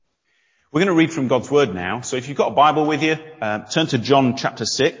We're going to read from God's Word now. So if you've got a Bible with you, turn to John chapter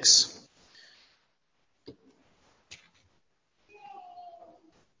 6.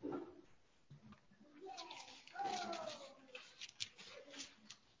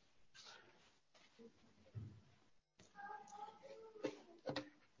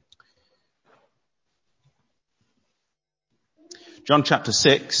 John chapter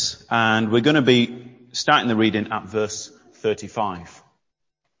 6, and we're going to be starting the reading at verse 35.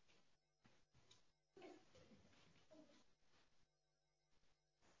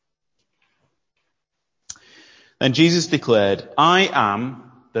 Then Jesus declared, "I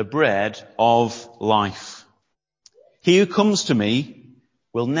am the bread of life. He who comes to me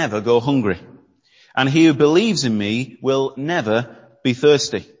will never go hungry, and he who believes in me will never be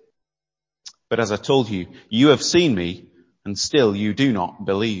thirsty. But as I told you, you have seen me, and still you do not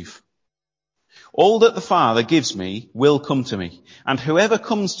believe. All that the Father gives me will come to me, and whoever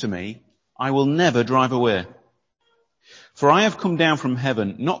comes to me, I will never drive away. For I have come down from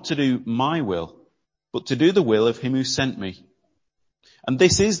heaven not to do my will, but to do the will of him who sent me. And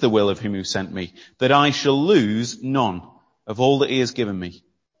this is the will of him who sent me, that I shall lose none of all that he has given me,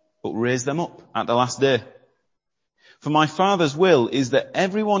 but raise them up at the last day. For my Father's will is that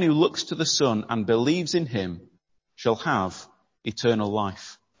everyone who looks to the Son and believes in him shall have eternal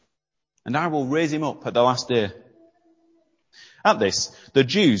life. And I will raise him up at the last day." At this, the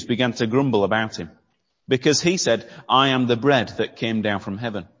Jews began to grumble about him, because he said, "I am the bread that came down from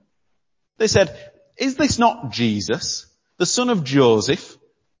heaven." They said, "Is this not Jesus, the son of Joseph,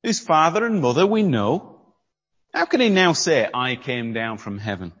 whose father and mother we know? How can he now say, 'I came down from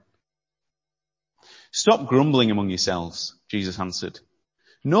heaven'?" "Stop grumbling among yourselves," Jesus answered.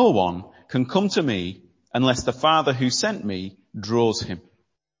 "No one can come to me unless the Father who sent me draws him,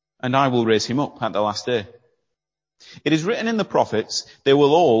 and I will raise him up at the last day. It is written in the prophets, they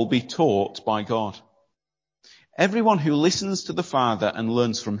will all be taught by God. Everyone who listens to the Father and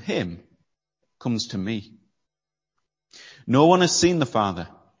learns from him comes to me. No one has seen the Father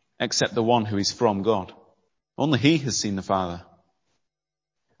except the one who is from God. Only he has seen the Father.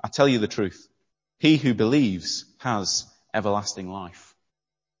 I tell you the truth. He who believes has everlasting life.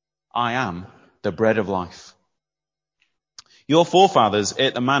 I am the bread of life. Your forefathers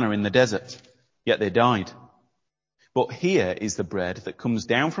ate the manna in the desert, yet they died. But here is the bread that comes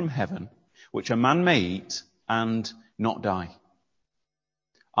down from heaven, which a man may eat and not die.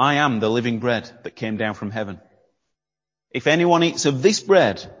 I am the living bread that came down from heaven. If anyone eats of this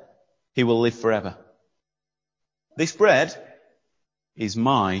bread, he will live forever. This bread is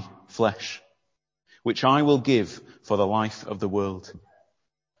my flesh, which I will give for the life of the world."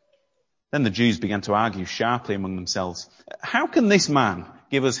 Then the Jews began to argue sharply among themselves, "How can this man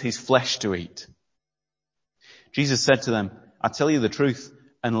give us his flesh to eat?" Jesus said to them, "I tell you the truth,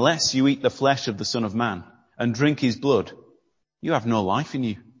 unless you eat the flesh of the Son of Man and drink his blood, you have no life in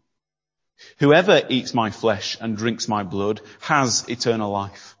you. Whoever eats my flesh and drinks my blood has eternal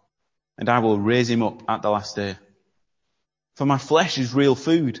life, and I will raise him up at the last day. For my flesh is real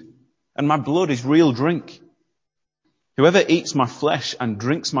food, and my blood is real drink. Whoever eats my flesh and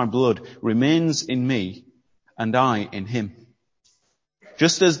drinks my blood remains in me, and I in him.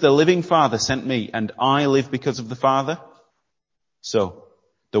 Just as the living Father sent me, and I live because of the Father, so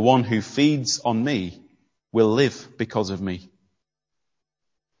the one who feeds on me will live because of me.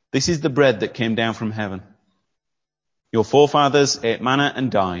 This is the bread that came down from heaven. Your forefathers ate manna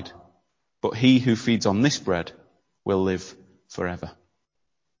and died, but he who feeds on this bread will live forever."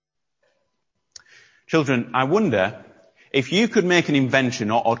 Children, I wonder if you could make an invention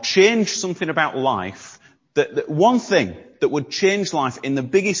or change something about life, that one thing that would change life in the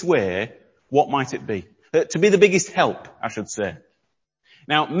biggest way, what might it be? To be the biggest help, I should say.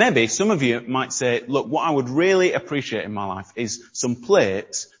 Now, maybe some of you might say, look, what I would really appreciate in my life is some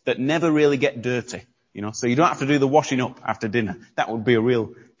plates that never really get dirty, so you don't have to do the washing up after dinner. That would be a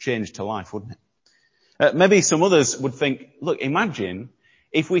real change to life, wouldn't it? Maybe some others would think, look, imagine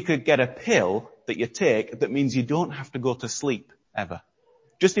if we could get a pill that you take that means you don't have to go to sleep ever.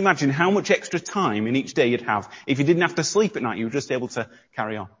 Just imagine how much extra time in each day you'd have if you didn't have to sleep at night. You were just able to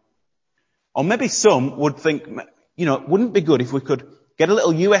carry on. Or maybe some would think, wouldn't it be good if we could get a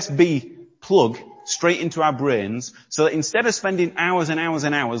little USB plug straight into our brains so that instead of spending hours and hours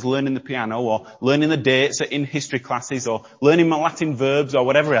and hours learning the piano or learning the dates in history classes or learning my Latin verbs or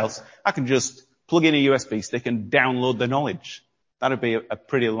whatever else, I can just plug in a USB stick and download the knowledge. That'd be a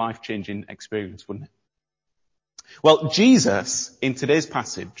pretty life-changing experience, wouldn't it? Well, Jesus, in today's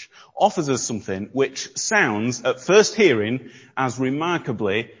passage, offers us something which sounds, at first hearing, as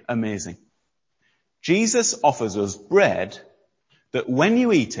remarkably amazing. Jesus offers us bread that when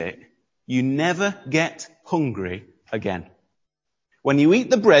you eat it, you never get hungry again. When you eat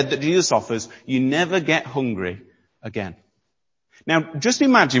the bread that Jesus offers, you never get hungry again. Now, just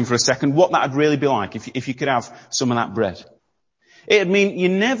imagine for a second what that would really be like if you could have some of that bread. It would mean you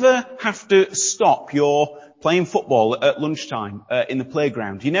never have to stop your playing football at lunchtime in the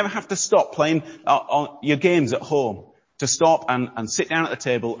playground. You never have to stop playing your games at home to stop and sit down at the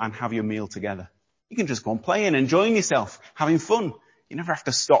table and have your meal together. You can just go and play and enjoying yourself, having fun. You never have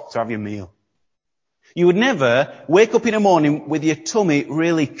to stop to have your meal. You would never wake up in the morning with your tummy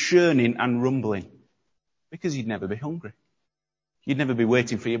really churning and rumbling because you'd never be hungry. You'd never be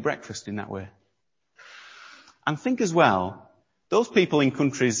waiting for your breakfast in that way. And think as well, those people in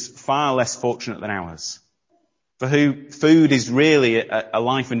countries far less fortunate than ours, for who food is really a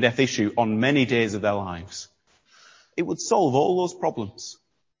life and death issue on many days of their lives, it would solve all those problems.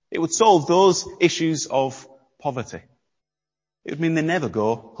 It would solve those issues of poverty. It would mean they never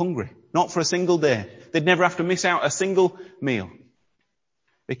go hungry. Not for a single day. They'd never have to miss out a single meal.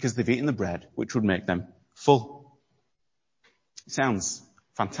 Because they've eaten the bread, which would make them full. It sounds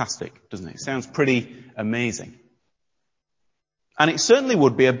fantastic, doesn't it? It sounds pretty amazing. And it certainly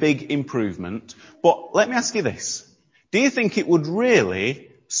would be a big improvement. But let me ask you this. Do you think it would really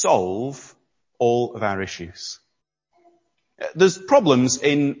solve all of our issues? There's problems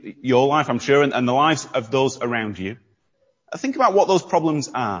in your life, I'm sure, and the lives of those around you. Think about what those problems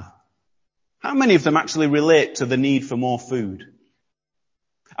are. How many of them actually relate to the need for more food?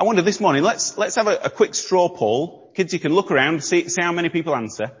 I wonder this morning, let's have a quick straw poll. Kids, you can look around, see how many people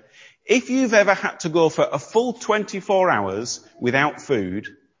answer. If you've ever had to go for a full 24 hours without food,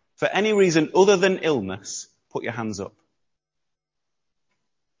 for any reason other than illness, put your hands up.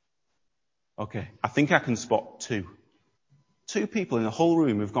 Okay, I think I can spot two. Two people in the whole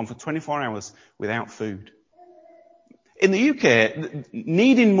room who've gone for 24 hours without food. In the UK,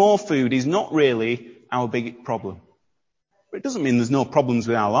 needing more food is not really our big problem. But it doesn't mean there's no problems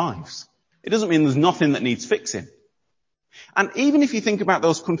with our lives. It doesn't mean there's nothing that needs fixing. And even if you think about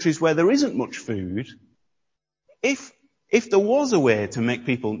those countries where there isn't much food, if there was a way to make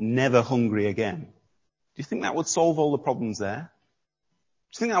people never hungry again, do you think that would solve all the problems there?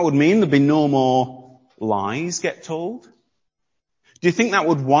 Do you think that would mean there'd be no more lies get told? Do you think that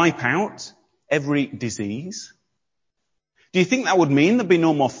would wipe out every disease? Do you think that would mean there'd be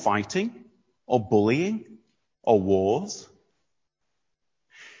no more fighting or bullying or wars?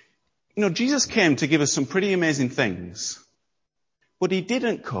 You know, Jesus came to give us some pretty amazing things, but he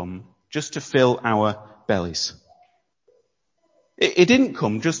didn't come just to fill our bellies. He didn't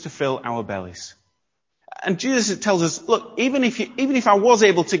come just to fill our bellies. And Jesus tells us, look, even if I was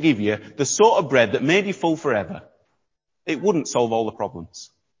able to give you the sort of bread that made you full forever, it wouldn't solve all the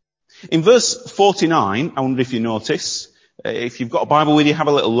problems. In verse 49, I wonder if you notice, if you've got a Bible with you, have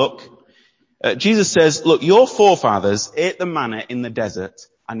a little look. Jesus says, look, your forefathers ate the manna in the desert,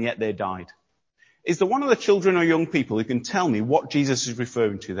 and yet they died. Is there one of the children or young people who can tell me what Jesus is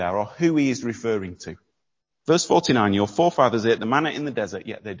referring to there, or who he is referring to? Verse 49, your forefathers ate the manna in the desert,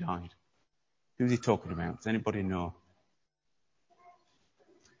 yet they died. Who's he talking about? Does anybody know?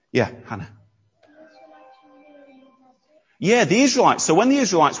 Yeah, Hannah. Yeah, the Israelites. So when the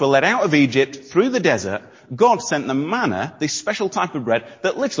Israelites were led out of Egypt through the desert, God sent them manna, this special type of bread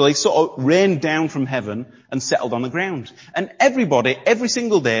that literally sort of rained down from heaven and settled on the ground. And everybody, every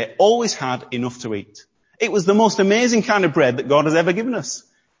single day, always had enough to eat. It was the most amazing kind of bread that God has ever given us.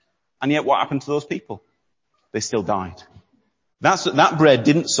 And yet what happened to those people? They still died. That bread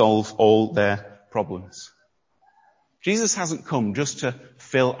didn't solve all their problems. Jesus hasn't come just to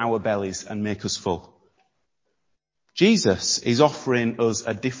fill our bellies and make us full. Jesus is offering us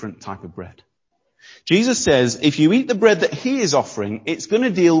a different type of bread. Jesus says if you eat the bread that he is offering, it's going to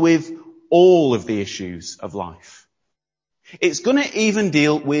deal with all of the issues of life. It's going to even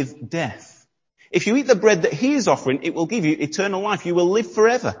deal with death. If you eat the bread that he is offering, it will give you eternal life. You will live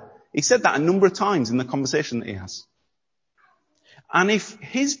forever. He said that a number of times in the conversation that he has. And if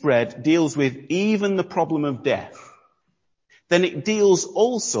his bread deals with even the problem of death, then it deals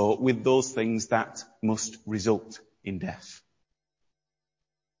also with those things that must result in death.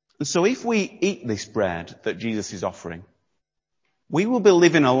 And so if we eat this bread that Jesus is offering, we will be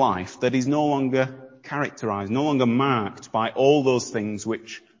living a life that is no longer characterized, no longer marked by all those things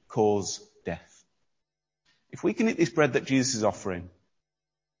which cause death. If we can eat this bread that Jesus is offering,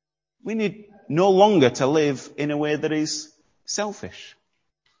 we need no longer to live in a way that is selfish.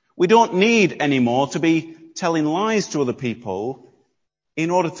 We don't need anymore to be telling lies to other people in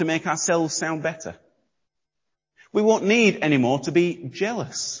order to make ourselves sound better. We won't need anymore to be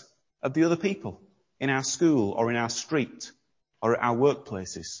jealous of the other people in our school or in our street or at our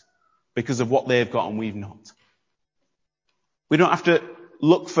workplaces because of what they've got and we've not. We don't have to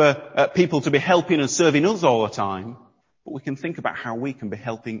look for people to be helping and serving us all the time, but we can think about how we can be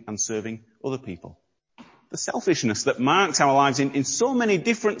helping and serving other people. The selfishness that marks our lives in so many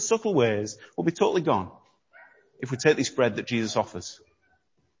different subtle ways will be totally gone if we take this bread that Jesus offers.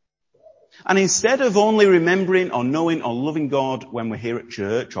 And instead of only remembering or knowing or loving God when we're here at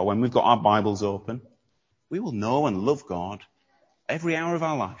church or when we've got our Bibles open, we will know and love God every hour of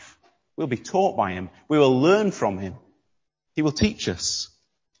our life. We'll be taught by Him. We will learn from Him. He will teach us.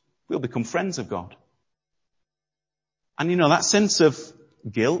 We'll become friends of God. And that sense of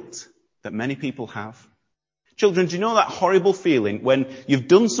guilt that many people have. Children, do you know that horrible feeling when you've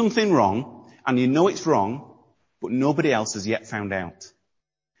done something wrong and you know it's wrong, but nobody else has yet found out?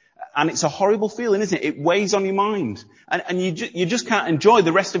 And it's a horrible feeling, isn't it? It weighs on your mind. And you just can't enjoy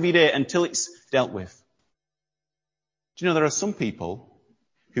the rest of your day until it's dealt with. Do you know there are some people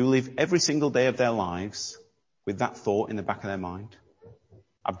who live every single day of their lives with that thought in the back of their mind?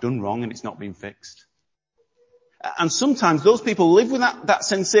 I've done wrong and it's not been fixed. And sometimes those people live with that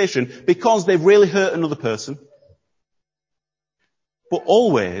sensation because they've really hurt another person. But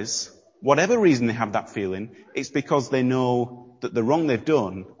always, whatever reason they have that feeling, it's because they know that the wrong they've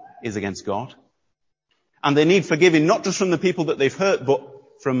done is against God. And they need forgiving not just from the people that they've hurt, but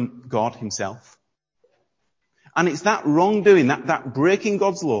from God Himself. And it's that wrongdoing, that breaking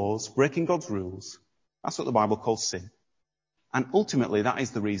God's laws, breaking God's rules, that's what the Bible calls sin. And ultimately that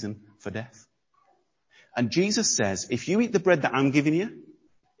is the reason for death. And Jesus says, if you eat the bread that I'm giving you,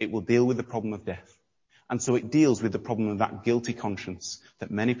 it will deal with the problem of death. And so it deals with the problem of that guilty conscience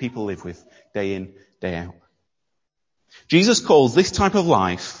that many people live with day in, day out. Jesus calls this type of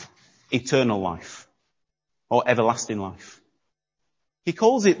life eternal life or everlasting life. He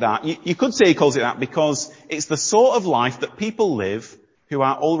calls it that. You could say He calls it that because it's the sort of life that people live who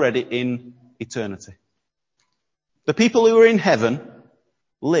are already in eternity. The people who are in heaven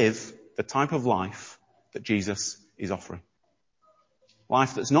live the type of life that Jesus is offering.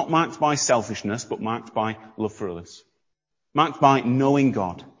 Life that's not marked by selfishness, but marked by love for others. Marked by knowing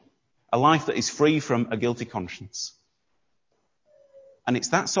God. A life that is free from a guilty conscience. And it's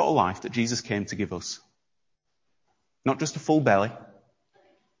that sort of life that Jesus came to give us. Not just a full belly,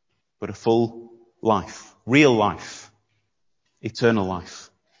 but a full life. Real life. Eternal life.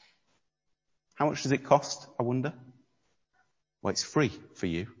 How much does it cost, I wonder? Well, it's free for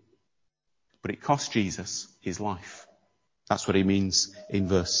you. But it cost Jesus His life. That's what He means in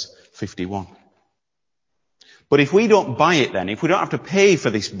verse 51. But if we don't buy it then, if we don't have to pay for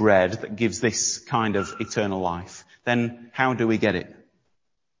this bread that gives this kind of eternal life, then how do we get it?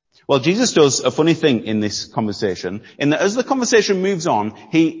 Well, Jesus does a funny thing in this conversation, in that as the conversation moves on,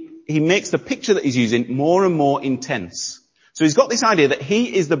 he makes the picture that He's using more and more intense. So He's got this idea that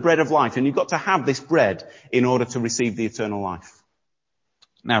He is the bread of life, and you've got to have this bread in order to receive the eternal life.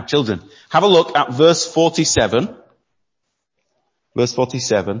 Now, children, have a look at verse 47. Verse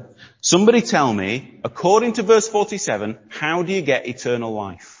 47. Somebody tell me, according to verse 47, how do you get eternal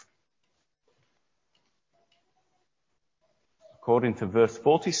life? According to verse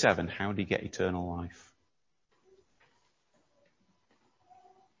 47, how do you get eternal life?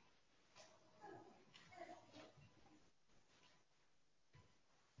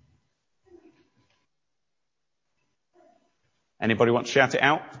 Anybody want to shout it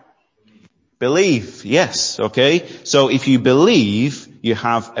out? Believe. Yes. Okay. So if you believe, you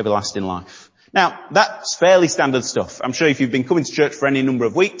have everlasting life. Now, that's fairly standard stuff. I'm sure if you've been coming to church for any number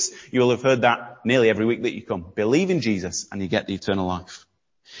of weeks, you'll have heard that nearly every week that you come. Believe in Jesus and you get the eternal life.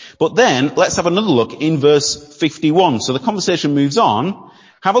 But then, let's have another look in verse 51. So the conversation moves on.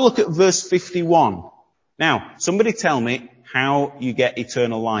 Have a look at verse 51. Now, somebody tell me how you get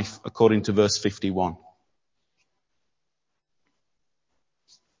eternal life according to verse 51.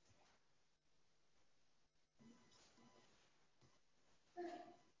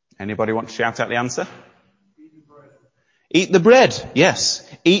 Anybody want to shout out the answer? Eat the bread. Yes.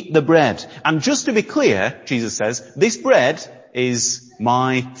 Eat the bread. And just to be clear, Jesus says, this bread is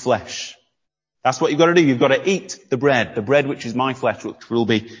my flesh. That's what you've got to do. You've got to eat the bread which is my flesh, which will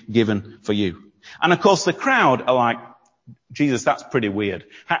be given for you. And of course the crowd are like, Jesus, that's pretty weird.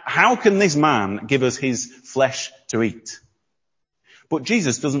 How can this man give us his flesh to eat? But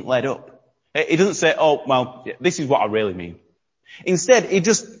Jesus doesn't let up. He doesn't say, oh, well, this is what I really mean. Instead, it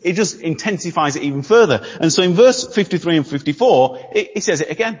just intensifies it even further. And so in verse 53 and 54, he says it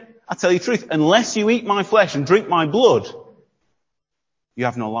again. I tell you the truth, unless you eat my flesh and drink my blood, you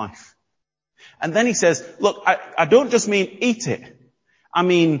have no life. And then he says, look, I don't just mean eat it. I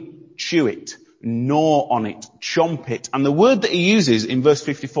mean chew it, gnaw on it, chomp it. And the word that he uses in verse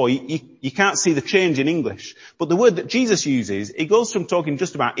 54, you can't see the change in English, but the word that Jesus uses, he goes from talking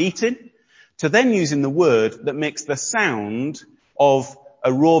just about eating to then using the word that makes the sound of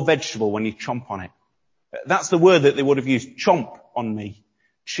a raw vegetable when you chomp on it. That's the word that they would have used. Chomp on me,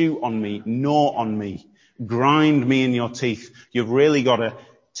 chew on me, gnaw on me, grind me in your teeth. You've really got to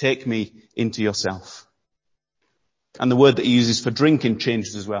take me into yourself. And the word that he uses for drinking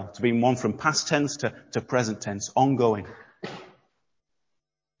changes as well, to being one from past tense to present tense, ongoing.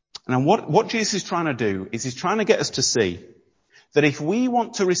 And what Jesus is trying to do is he's trying to get us to see that if we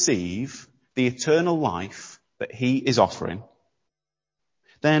want to receive the eternal life that he is offering,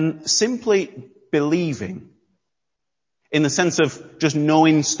 then simply believing, in the sense of just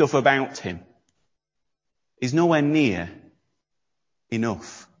knowing stuff about him, is nowhere near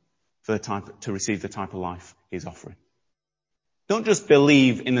enough to receive the type of life he's offering. Don't just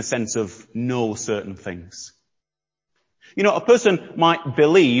believe in the sense of know certain things. You know, a person might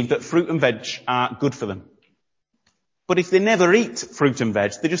believe that fruit and veg are good for them. But if they never eat fruit and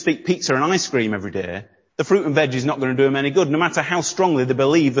veg, they just eat pizza and ice cream every day, the fruit and veg is not going to do them any good, no matter how strongly they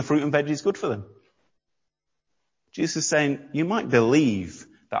believe the fruit and veg is good for them. Jesus is saying, you might believe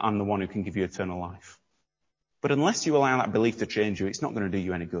that I'm the one who can give you eternal life. But unless you allow that belief to change you, it's not going to do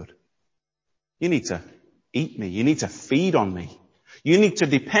you any good. You need to eat me. You need to feed on me. You need to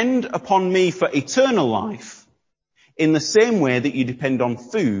depend upon me for eternal life in the same way that you depend on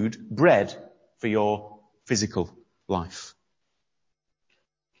food, bread, for your physical life.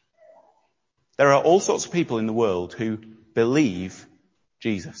 There are all sorts of people in the world who believe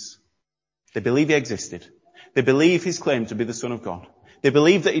Jesus. They believe he existed. They believe his claim to be the Son of God. They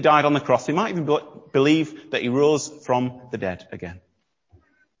believe that he died on the cross. They might even believe that he rose from the dead again.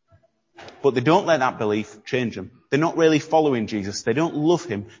 But they don't let that belief change them. They're not really following Jesus. They don't love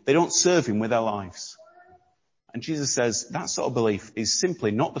him. They don't serve him with their lives. And Jesus says that sort of belief is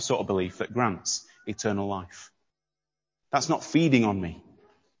simply not the sort of belief that grants eternal life. That's not feeding on me.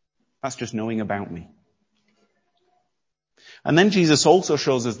 That's just knowing about me. And then Jesus also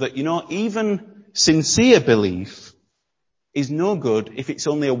shows us that, even sincere belief is no good if it's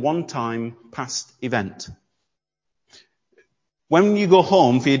only a one-time past event. When you go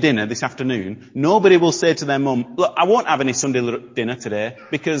home for your dinner this afternoon, nobody will say to their mum, look, I won't have any Sunday dinner today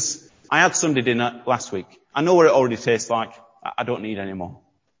because I had Sunday dinner last week. I know what it already tastes like. I don't need any more.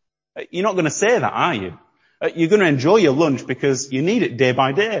 You're not going to say that, are you? You're going to enjoy your lunch because you need it day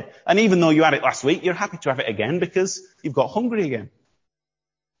by day. And even though you had it last week, you're happy to have it again because you've got hungry again.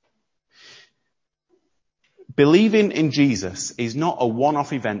 Believing in Jesus is not a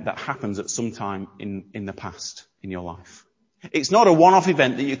one-off event that happens at some time in the past in your life. It's not a one-off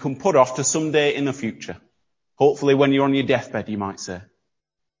event that you can put off to someday in the future. Hopefully when you're on your deathbed, you might say.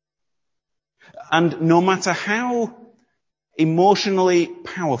 And no matter how emotionally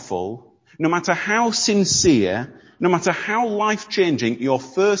powerful, no matter how sincere, no matter how life-changing your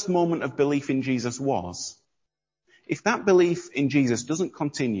first moment of belief in Jesus was, if that belief in Jesus doesn't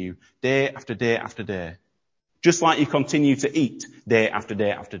continue day after day after day, just like you continue to eat day after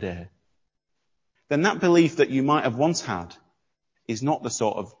day after day, then that belief that you might have once had is not the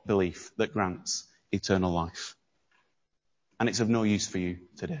sort of belief that grants eternal life. And it's of no use for you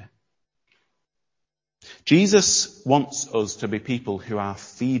today. Jesus wants us to be people who are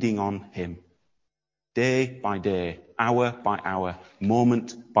feeding on him day by day, hour by hour,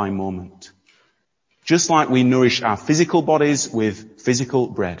 moment by moment. Just like we nourish our physical bodies with physical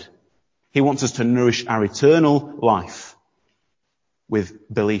bread, he wants us to nourish our eternal life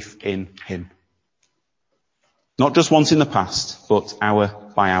with belief in him. Not just once in the past, but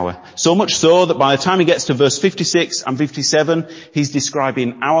hour by hour. So much so that by the time he gets to verse 56 and 57, he's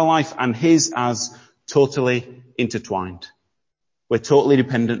describing our life and his as totally intertwined. We're totally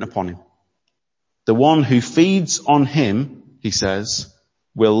dependent upon him. The one who feeds on him, he says,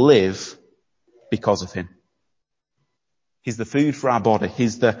 will live because of him. He's the food for our body.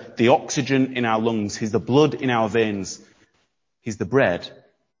 He's the oxygen in our lungs. He's the blood in our veins. He's the bread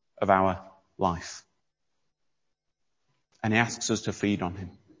of our life. And he asks us to feed on him.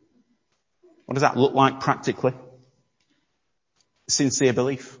 What does that look like practically? Sincere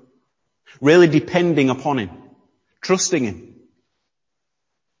belief. Really depending upon him. Trusting him.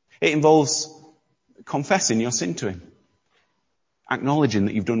 It involves confessing your sin to him. Acknowledging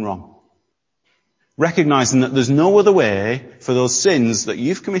that you've done wrong. Recognizing that there's no other way for those sins that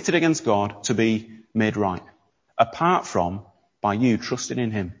you've committed against God to be made right. Apart from by you trusting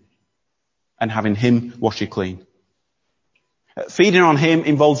in him. And having him wash you clean. Feeding on him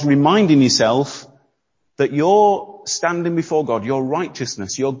involves reminding yourself that your standing before God, your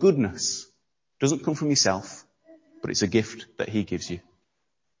righteousness, your goodness, It doesn't come from yourself, but it's a gift that he gives you.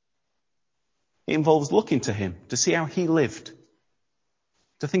 It involves looking to him to see how he lived.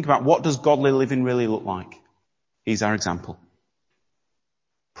 To think about what does godly living really look like. He's our example.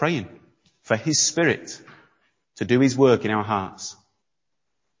 Praying for his Spirit to do his work in our hearts.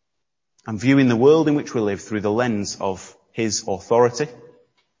 And viewing the world in which we live through the lens of his authority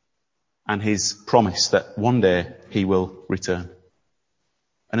and his promise that one day he will return.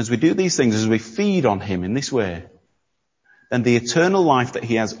 And as we do these things, as we feed on him in this way, then the eternal life that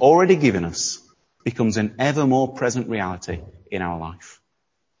he has already given us becomes an ever more present reality in our life.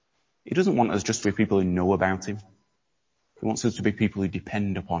 He doesn't want us just to be people who know about him. He wants us to be people who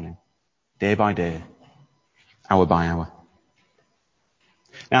depend upon him, day by day, hour by hour.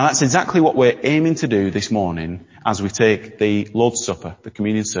 Now that's exactly what we're aiming to do this morning as we take the Lord's Supper, the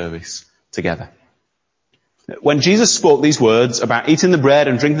communion service, together. When Jesus spoke these words about eating the bread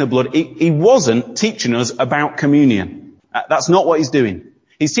and drinking the blood, he wasn't teaching us about communion. That's not what he's doing.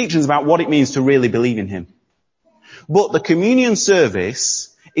 He's teaching us about what it means to really believe in him. But the communion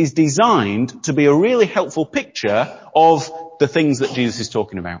service is designed to be a really helpful picture of the things that Jesus is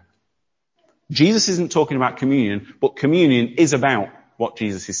talking about. Jesus isn't talking about communion, but communion is about what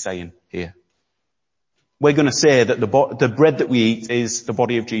Jesus is saying here. We're going to say that the bread that we eat is the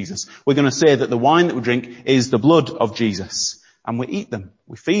body of Jesus. We're going to say that the wine that we drink is the blood of Jesus. And we eat them.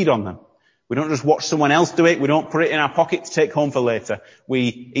 We feed on them. We don't just watch someone else do it. We don't put it in our pocket to take home for later.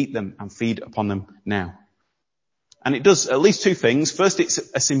 We eat them and feed upon them now. And it does at least two things. First, it's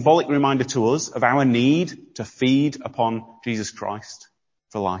a symbolic reminder to us of our need to feed upon Jesus Christ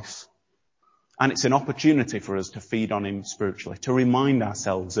for life. And it's an opportunity for us to feed on him spiritually, to remind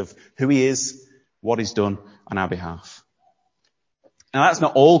ourselves of who he is, what he's done on our behalf. Now that's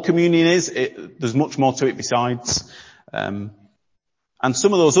not all communion is. There's much more to it besides. And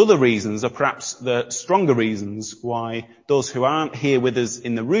some of those other reasons are perhaps the stronger reasons why those who aren't here with us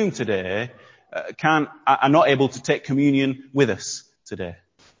in the room today are not able to take communion with us today.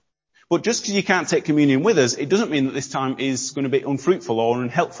 But just because you can't take communion with us, it doesn't mean that this time is going to be unfruitful or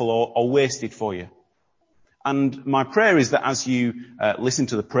unhelpful or wasted for you. And my prayer is that as you listen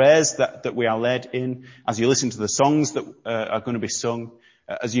to the prayers that we are led in, as you listen to the songs that are going to be sung,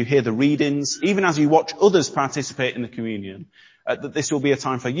 as you hear the readings, even as you watch others participate in the communion, that this will be a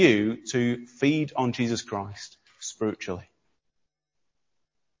time for you to feed on Jesus Christ spiritually.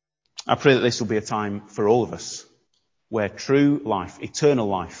 I pray that this will be a time for all of us where true life, eternal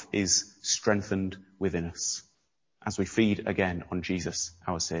life, is strengthened within us as we feed again on Jesus,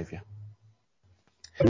 our Saviour.